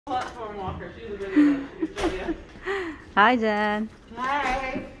Platform walker. She's a video. She's show you. Hi, Jen.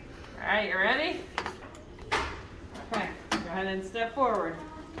 Hi. All right, you ready? Okay, go ahead and step forward.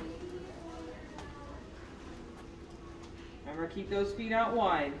 Remember, keep those feet out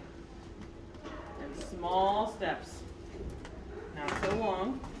wide. And small steps. Not so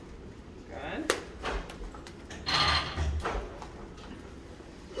long. Good.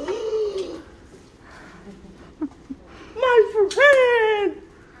 My friend!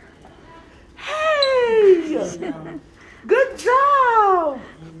 Hey! Good job!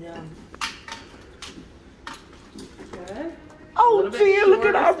 Good. Oh, gee, look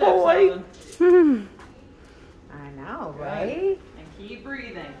at our boy. I know, right? And keep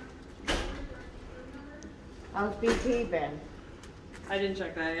breathing. How's BT been? I didn't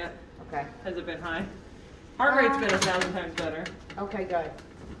check that yet. Okay. Has it been high? Heart rate's been 1,000 times better. Okay, good.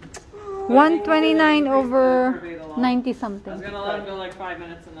 129 over I 90 was something. gonna let him go like 5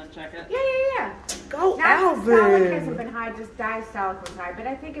 minutes and then check it. Yeah. Go, Not that Stalic hasn't Alvin. been high, just diastolic was high, but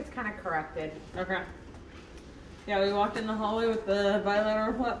I think it's kind of corrected. Okay. Yeah, we walked in the hallway with the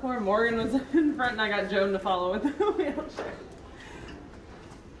bilateral platform. Morgan was in front and I got Joan to follow with the wheelchair.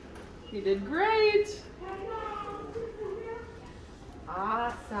 You did great.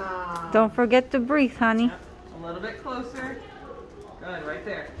 Awesome. Don't forget to breathe, honey. Yep. A little bit closer. Good, right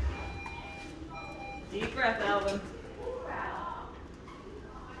there. Deep breath, Alvin.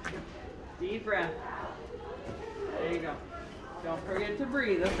 Deep breath. There you go. Don't forget to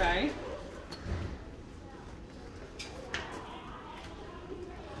breathe, okay?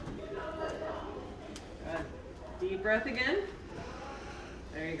 Good. Deep breath again.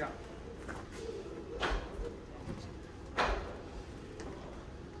 There you go.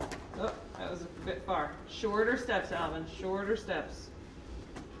 Oh, that was a bit far. Shorter steps, Alvin. Shorter steps.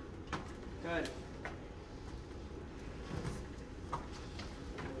 Good.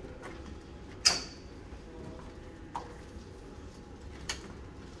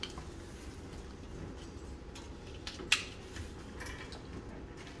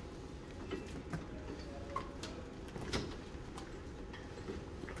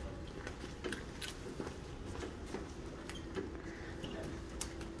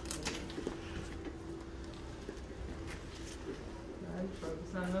 Good.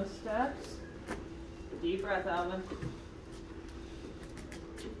 Focus on those steps. Deep breath, Alvin.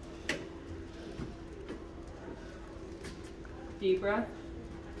 Deep breath.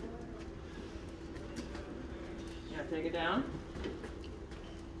 Yeah, take it down.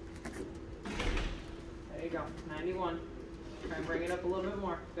 There you go. 91. Try and bring it up a little bit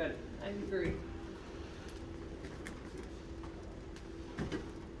more. Good. 93.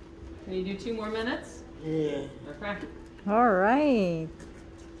 Can you do 2 more minutes? Yeah. Okay. All right.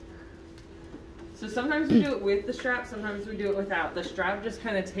 So sometimes we do it with the strap, sometimes we do it without. The strap just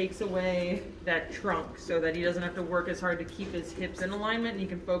kind of takes away that trunk so that he doesn't have to work as hard to keep his hips in alignment and he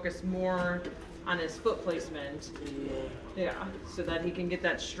can focus more on his foot placement. Yeah, so that he can get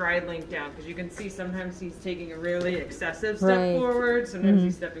that stride length down. Because you can see sometimes he's taking a really excessive step Right. forward, sometimes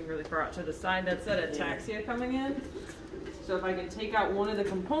he's stepping really far out to the side. That's that ataxia coming in. So if I can take out one of the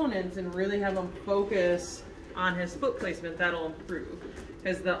components and really have him focus on his foot placement, that'll improve.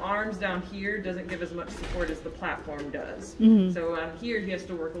 Because the arms down here doesn't give as much support as the platform does. So on here he has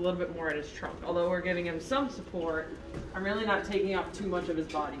to work a little bit more at his trunk. Although we're giving him some support, I'm really not taking off too much of his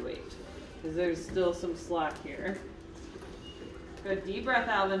body weight. Because there's still some slack here. Good, deep breath,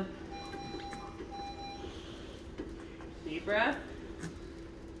 Alvin. Deep breath.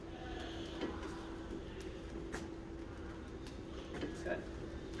 Good.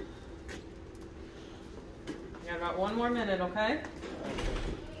 You got about 1 more minute, okay?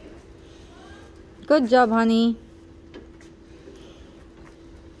 Good job, honey.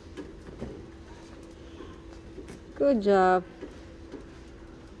 Good job.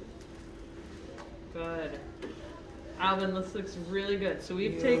 Good. Alvin, this looks really good. So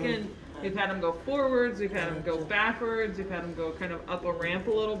we've had him go forwards, we've had him go backwards, we've had him go kind of up a ramp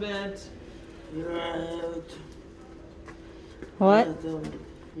a little bit. What? Do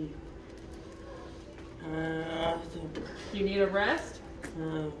you need a rest?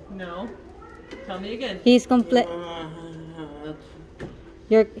 No. Tell me again. He's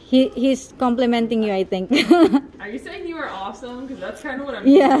he's complimenting you, I think. Are you saying you are awesome? Because that's kind of what I'm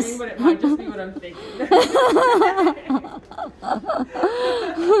Yes. thinking, but it might just be what I'm thinking.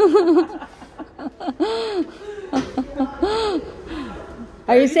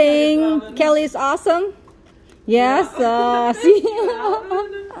 Are you saying Kelly is awesome? Yes. See?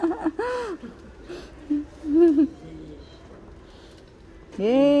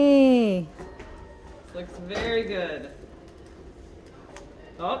 Yay. Looks very good.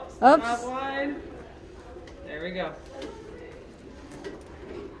 Oops. Oops. Not wide. There we go.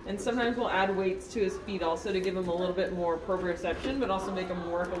 And sometimes we'll add weights to his feet also to give him a little bit more proprioception, but also make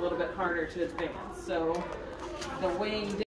him work a little bit harder to advance. So the weighing